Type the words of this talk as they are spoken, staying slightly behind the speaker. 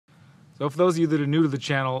So for those of you that are new to the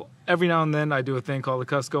channel, every now and then I do a thing called the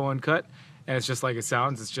Cusco Uncut, and it's just like it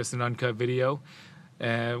sounds. It's just an uncut video.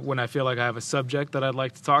 When I feel like I have a subject that I'd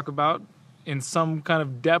like to talk about in some kind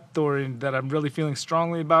of depth, or that I'm really feeling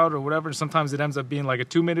strongly about, or whatever. Sometimes it ends up being like a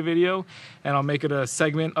 2-minute video, and I'll make it a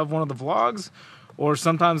segment of one of the vlogs, or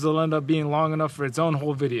sometimes it'll end up being long enough for its own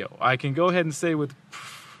whole video. I can go ahead and say with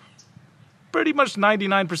pretty much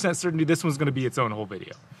 99% certainty this one's going to be its own whole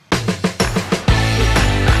video.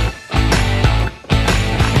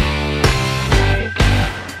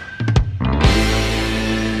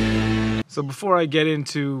 So before I get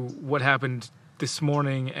into what happened this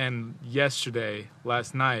morning and yesterday,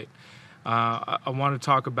 last night, I want to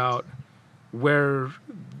talk about where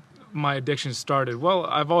my addiction started. Well,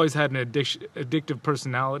 I've always had an addictive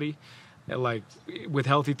personality, like with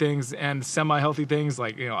healthy things and semi-healthy things,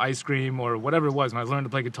 like, you know, ice cream or whatever it was. When I learned to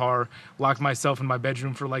play guitar, locked myself in my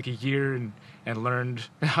bedroom for like a year and learned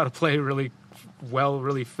how to play really well,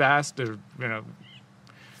 really fast, or, you know,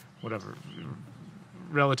 whatever.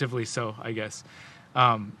 Relatively so, I guess.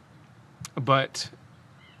 But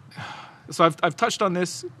so I've touched on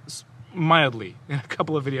this mildly in a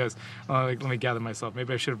couple of videos. Let me gather myself.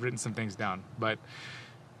 Maybe I should have written some things down. But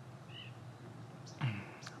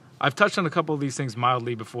I've touched on a couple of these things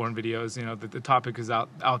mildly before in videos. You know, the topic is out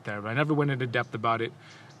there, but I never went into depth about it.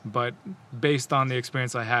 But based on the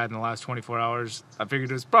experience I had in the last 24 hours, I figured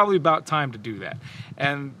it was probably about time to do that.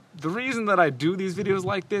 And the reason that I do these videos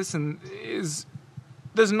like this is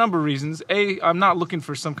there's a number of reasons. A, I'm not looking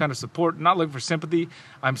for some kind of support, not looking for sympathy.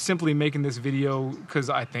 I'm simply making this video because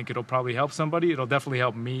I think it'll probably help somebody. It'll definitely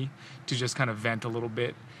help me to just kind of vent a little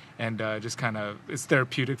bit, and just kind of, it's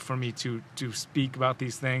therapeutic for me to speak about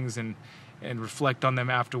these things and reflect on them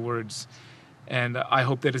afterwards. And I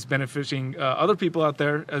hope that it's benefiting other people out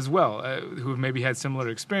there as well, who have maybe had similar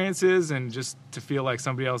experiences, and just to feel like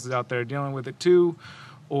somebody else is out there dealing with it too.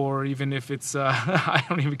 Or even if it's, I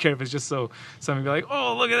don't even care if it's just so somebody be like,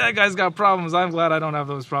 oh, look at that guy's got problems. I'm glad I don't have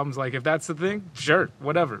those problems. Like, if that's the thing, sure,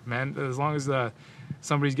 whatever, man. As long as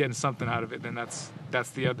somebody's getting something out of it, then that's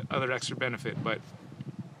the other extra benefit. But,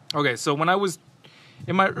 okay, so when I was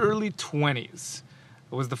in my early 20s,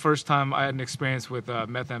 it was the first time I had an experience with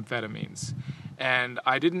methamphetamines. And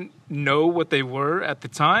I didn't know what they were at the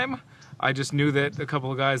time. I just knew that a couple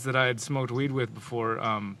of guys that I had smoked weed with before,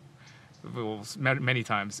 many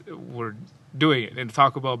times, were doing it in the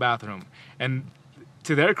Taco Bell bathroom. And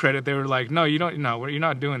to their credit, they were like, no, you're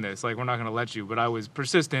not doing this. Like, we're not going to let you. But I was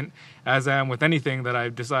persistent, as I am with anything that I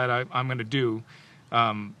decide I'm going to do.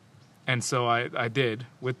 And so I did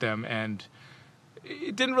with them. And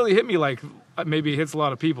it didn't really hit me like maybe it hits a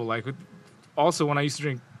lot of people. Like, also, when I used to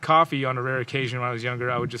drink coffee on a rare occasion when I was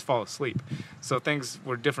younger, I would just fall asleep. So things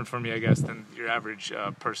were different for me, I guess, than your average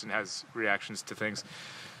person has reactions to things.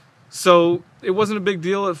 So it wasn't a big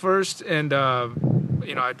deal at first, and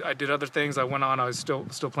you know, I did other things. I went on. I was still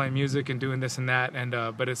playing music and doing this and that, and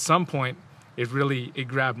but at some point, it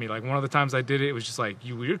grabbed me. Like, one of the times I did it, it was just like,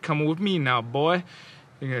 you're coming with me now, boy.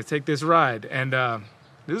 You're gonna take this ride, and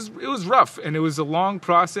it was rough, and it was a long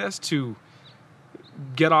process to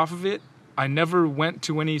get off of it. I never went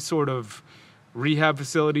to any sort of rehab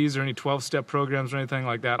facilities or any 12-step programs or anything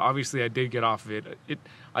like that. Obviously, I did get off of it.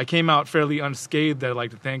 I came out fairly unscathed, I'd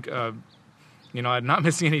like to think. You know, I'm not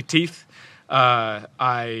missing any teeth.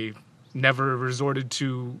 I never resorted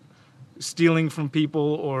to stealing from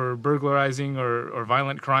people or burglarizing or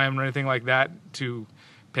violent crime or anything like that to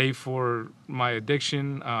pay for my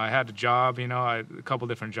addiction. I had a job, you know, a couple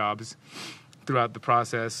different jobs throughout the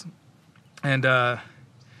process. And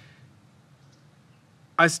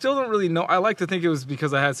I still don't really know. I like to think it was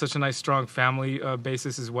because I had such a nice, strong family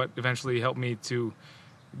basis is what eventually helped me to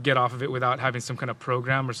get off of it without having some kind of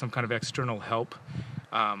program or some kind of external help.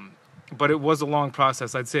 But it was a long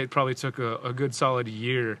process. I'd say it probably took a good solid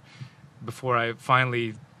year before I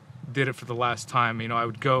finally did it for the last time. You know, I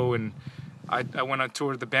would go and I went on tour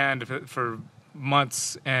with the band for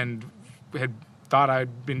months and had thought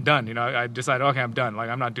I'd been done. You know, I decided, okay, I'm done.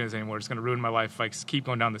 Like, I'm not doing this anymore. It's going to ruin my life if I keep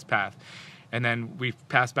going down this path. And then we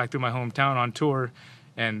passed back through my hometown on tour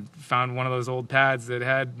and found one of those old pads that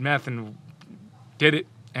had meth and did it,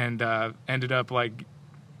 and ended up like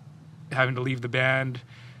having to leave the band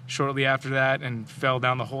shortly after that and fell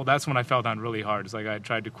down the hole. That's when I fell down really hard. It's like I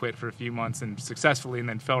tried to quit for a few months and successfully, and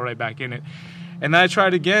then fell right back in it. And then I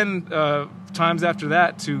tried again times after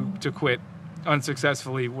that to quit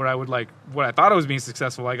unsuccessfully, where I would, like, what I thought I was being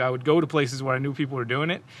successful, like I would go to places where I knew people were doing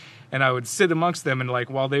it, and I would sit amongst them, and like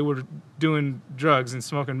while they were doing drugs and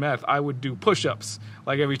smoking meth, I would do push-ups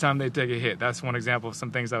like every time they'd take a hit. That's one example of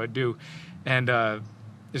some things I would do. And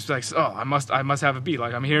it's like, oh, I must have a beat.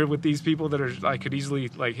 Like, I'm here with these people that are, I could easily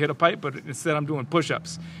like hit a pipe, but instead I'm doing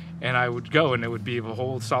push-ups. And I would go, and it would be a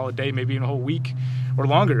whole solid day, maybe even a whole week or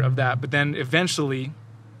longer of that. But then eventually,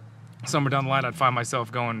 somewhere down the line, I'd find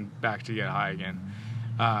myself going back to get high again.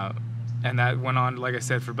 And that went on, like I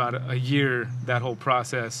said, for about a year, that whole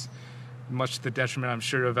process, much to the detriment, I'm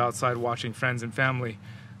sure, of outside watching friends and family.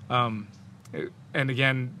 And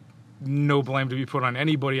again, no blame to be put on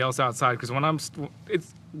anybody else outside, because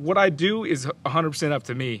it's what I do is 100% up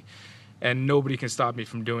to me, and nobody can stop me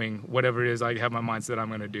from doing whatever it is I have my mindset I'm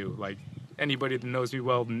going to do. Like, anybody that knows me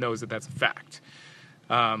well knows that that's a fact.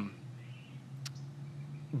 But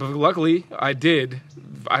luckily, I did.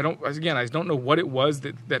 I don't know what it was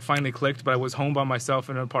that finally clicked, but I was home by myself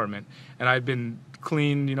in an apartment, and I'd been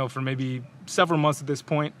clean, for maybe several months at this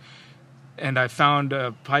point, and I found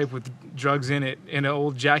a pipe with drugs in it in an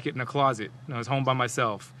old jacket in a closet, and I was home by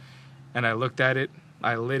myself, and I looked at it,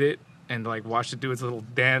 I lit it, and like watched it do its little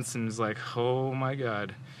dance, and was like, oh my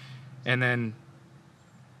God. And then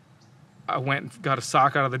I went and got a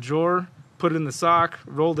sock out of the drawer, put it in the sock,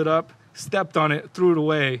 rolled it up, stepped on it, threw it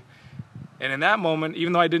away. And in that moment,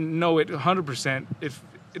 even though I didn't know it 100%,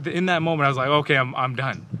 in that moment I was like, okay, I'm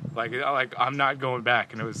done. Like I'm not going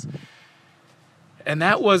back. And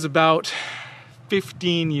that was about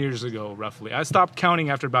 15 years ago, roughly. I stopped counting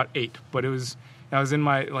after about 8, but I was in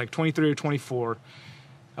my like 23 or 24.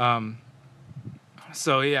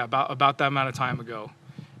 So yeah, about that amount of time ago.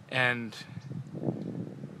 And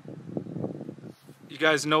you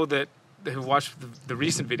guys know that who watched the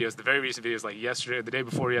recent videos, the very recent videos, like yesterday, or the day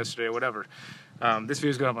before yesterday, or whatever. This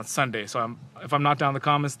video's going up on Sunday, so if I'm not down in the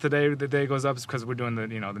comments today, the day it goes up, it's because we're doing the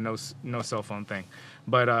no cell phone thing.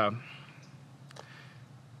 But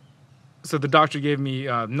so the doctor gave me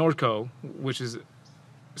Norco, which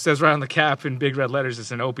says right on the cap in big red letters,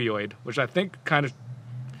 it's an opioid, which I think kind of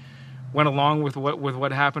went along with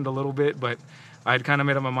what happened a little bit, but I'd kind of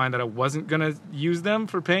made up my mind that I wasn't going to use them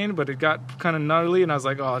for pain, but it got kind of gnarly, and I was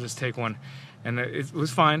like, oh, I'll just take one. And it was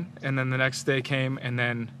fine. And then the next day came, and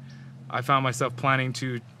then I found myself planning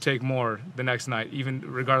to take more the next night, even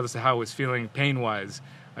regardless of how I was feeling pain-wise.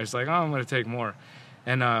 I was like, oh, I'm going to take more.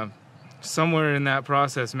 And somewhere in that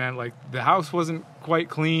process, man, like the house wasn't quite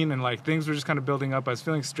clean, and like things were just kind of building up. I was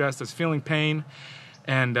feeling stressed. I was feeling pain,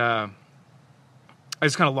 and I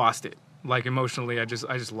just kind of lost it. Like emotionally, I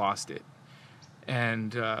just lost it.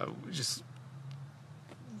 And just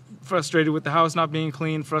frustrated with the house not being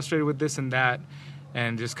clean, frustrated with this and that,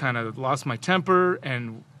 and just kind of lost my temper,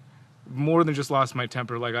 and more than just lost my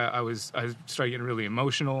temper, like I started getting really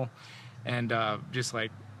emotional, and just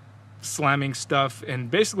like slamming stuff, and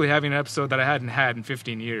basically having an episode that I hadn't had in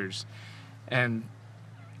 15 years. And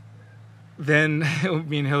then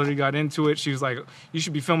me and Hillary got into it. She was like, you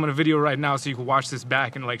should be filming a video right now so you can watch this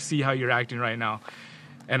back and like see how you're acting right now.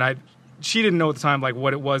 And she didn't know at the time like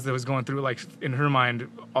what it was that was going through. Like in her mind,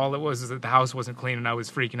 all it was is that the house wasn't clean, and I was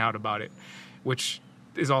freaking out about it, which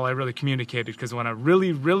is all I really communicated. Because when I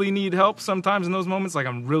really, really need help, sometimes in those moments, like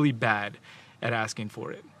I'm really bad at asking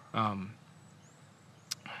for it.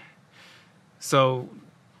 So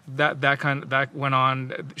that went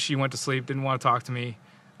on. She went to sleep, didn't want to talk to me,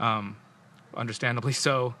 understandably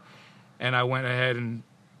so. And I went ahead and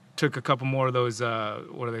took a couple more of those.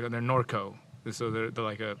 What are they? They're Norco. So they're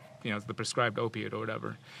like the prescribed opiate or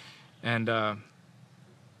whatever. And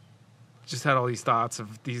just had all these thoughts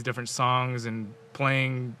of these different songs and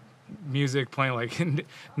playing music, playing like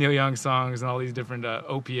Neil Young songs and all these different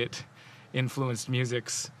opiate influenced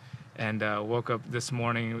musics. And woke up this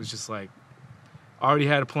morning, it was just like, I already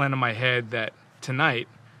had a plan in my head that tonight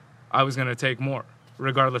I was going to take more,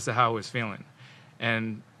 regardless of how I was feeling.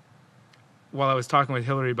 And while I was talking with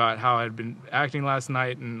Hillary about how I'd been acting last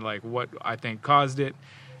night and like what I think caused it,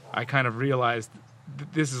 I kind of realized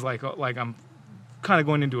this is like I'm kind of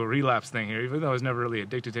going into a relapse thing here. Even though I was never really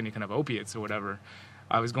addicted to any kind of opiates or whatever,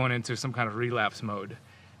 I was going into some kind of relapse mode,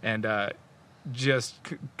 and just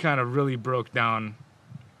kind of really broke down.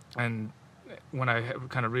 And when I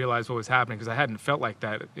kind of realized what was happening, because I hadn't felt like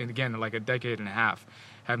that in like a decade and a half,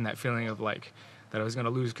 having that feeling of like that I was going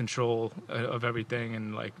to lose control of everything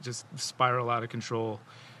and like just spiral out of control.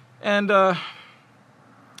 And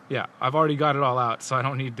yeah, I've already got it all out, so I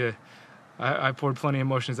don't need to. I poured plenty of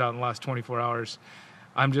emotions out in the last 24 hours.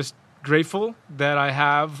 I'm just grateful that I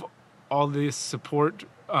have all this support,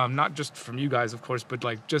 not just from you guys, of course, but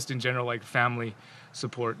like just in general, like family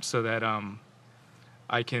support, so that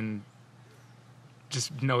I can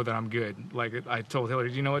just know that I'm good. Like I told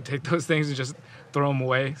Hillary, you know what, take those things and just throw them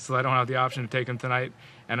away, so I don't have the option to take them tonight,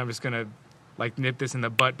 and I'm just gonna like nip this in the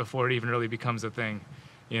butt before it even really becomes a thing,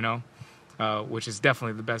 you know. which is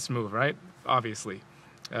definitely the best move, right? Obviously.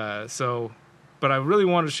 But I really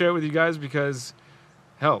wanted to share it with you guys because,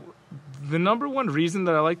 hell, the number one reason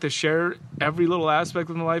that I like to share every little aspect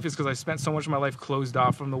of my life is because I spent so much of my life closed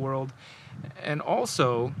off from the world. And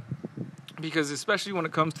also because especially when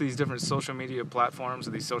it comes to these different social media platforms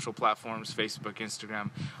or these social platforms, Facebook, Instagram,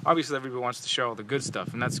 obviously everybody wants to share all the good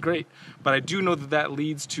stuff, and that's great. But I do know that that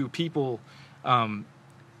leads to people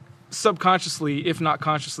subconsciously, if not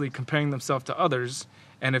consciously, comparing themselves to others.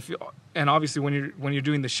 And obviously when you're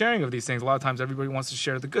doing the sharing of these things, a lot of times everybody wants to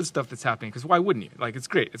share the good stuff that's happening, because why wouldn't you? Like, it's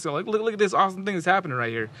great. It's like, look at this awesome thing that's happening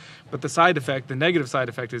right here. But the side effect, the negative side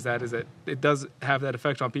effect is that it does have that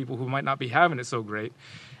effect on people who might not be having it so great.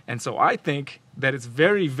 And so I think that it's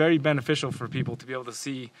very, very beneficial for people to be able to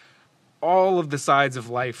see all of the sides of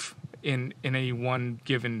life in any one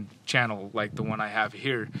given channel like the one I have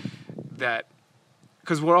here. That,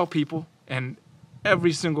 because we're all people, and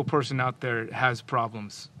every single person out there has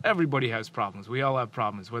problems. Everybody has problems. We all have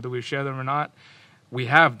problems. Whether we share them or not, we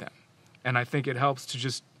have them. And I think it helps to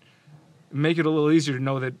just make it a little easier to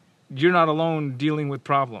know that you're not alone dealing with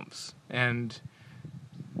problems. And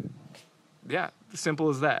yeah, simple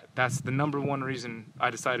as that. That's the number one reason I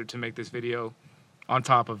decided to make this video, on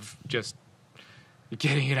top of just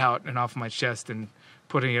getting it out and off my chest and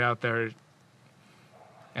putting it out there.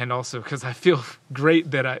 And also because I feel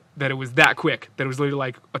great that it was that quick, that it was literally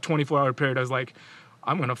like a 24-hour period. I was like,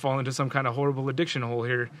 I'm going to fall into some kind of horrible addiction hole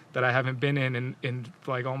here that I haven't been in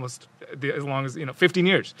like almost as long as, 15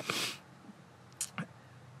 years.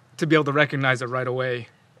 To be able to recognize it right away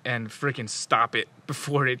and freaking stop it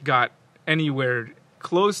before it got anywhere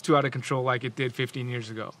close to out of control like it did 15 years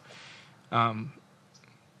ago.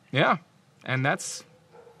 Yeah, and that's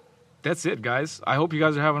it, guys. I hope you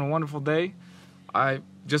guys are having a wonderful day.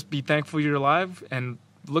 Just be thankful you're alive and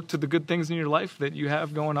look to the good things in your life that you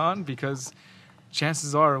have going on, because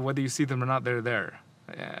chances are, whether you see them or not, they're there.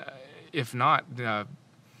 If not,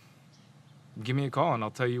 give me a call and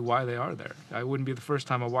I'll tell you why they are there. I wouldn't be the first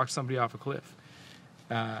time I walked somebody off a cliff.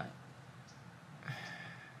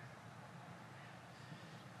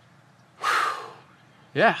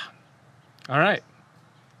 Yeah. All right.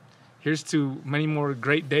 Here's to many more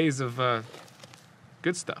great days of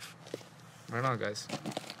good stuff. Right on, guys.